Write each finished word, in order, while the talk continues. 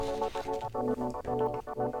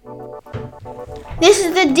This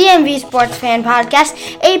is the DMV Sports Fan Podcast,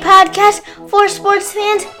 a podcast for sports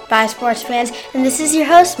fans by sports fans, and this is your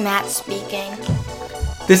host, Matt, speaking.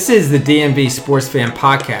 This is the DMV Sports Fan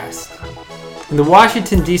Podcast. In the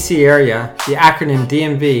Washington, D.C. area, the acronym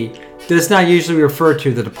DMV does not usually refer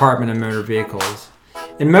to the Department of Motor Vehicles.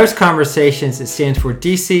 In most conversations, it stands for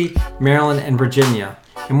D.C., Maryland, and Virginia,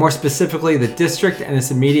 and more specifically, the district and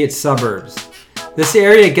its immediate suburbs. This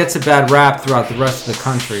area gets a bad rap throughout the rest of the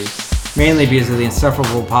country, mainly because of the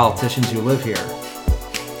insufferable politicians who live here.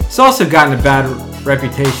 It's also gotten a bad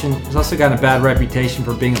reputation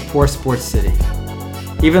for being a poor sports city.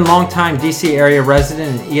 Even longtime DC area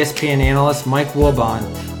resident and ESPN analyst Mike Wilbon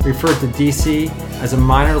referred to DC as a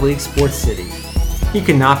minor league sports city. He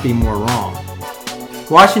could not be more wrong.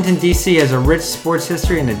 Washington, D.C. has a rich sports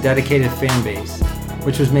history and a dedicated fan base,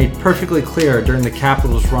 which was made perfectly clear during the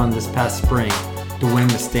Capitals' run this past spring to win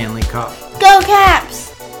the Stanley Cup. Go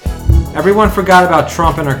Caps! Everyone forgot about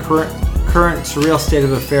Trump and our current surreal state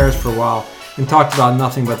of affairs for a while and talked about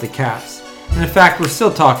nothing but the Caps. And in fact, we're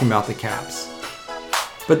still talking about the Caps.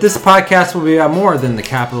 But this podcast will be about more than the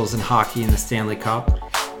Capitals and hockey and the Stanley Cup.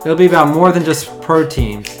 It'll be about more than just pro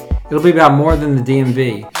teams. It'll be about more than the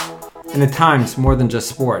DMV. And at times, more than just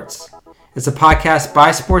sports. It's a podcast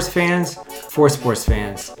by sports fans, for sports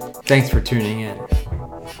fans. Thanks for tuning in.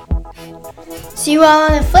 See you all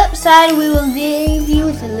on the flip side. We will leave you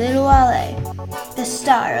with a little Wale, the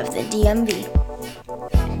star of the DMV.